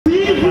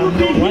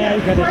Why are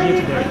you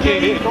gathered here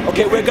today?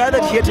 Okay, we're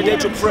gathered here today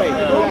to pray.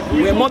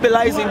 We're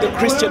mobilizing the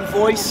Christian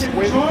voice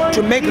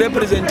to make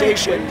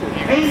representation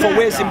for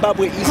where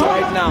Zimbabwe is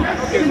right now.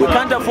 We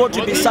can't afford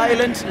to be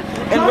silent,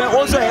 and we're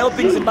also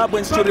helping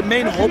Zimbabweans to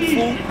remain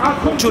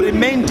hopeful, to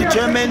remain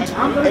determined,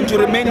 and to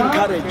remain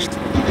encouraged.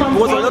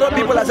 Because a lot of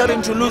people are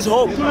starting to lose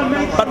hope,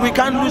 but we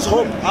can't lose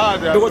hope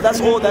because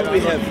that's all that we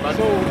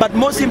have. But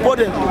most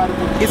importantly,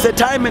 it's a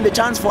time and a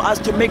chance for us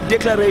to make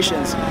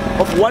declarations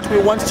of what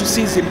we want to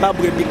see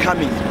Zimbabwe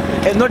becoming,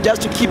 and not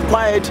just to keep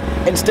quiet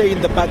and stay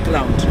in the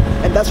background.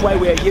 And that's why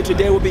we're here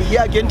today. We'll be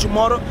here again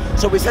tomorrow.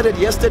 So we said it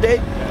yesterday,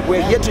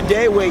 we're here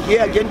today, we're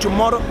here again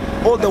tomorrow,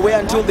 all the way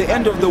until the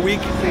end of the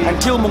week,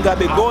 until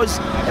Mugabe goes,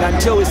 and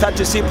until we start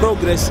to see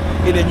progress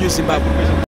in a new Zimbabwe.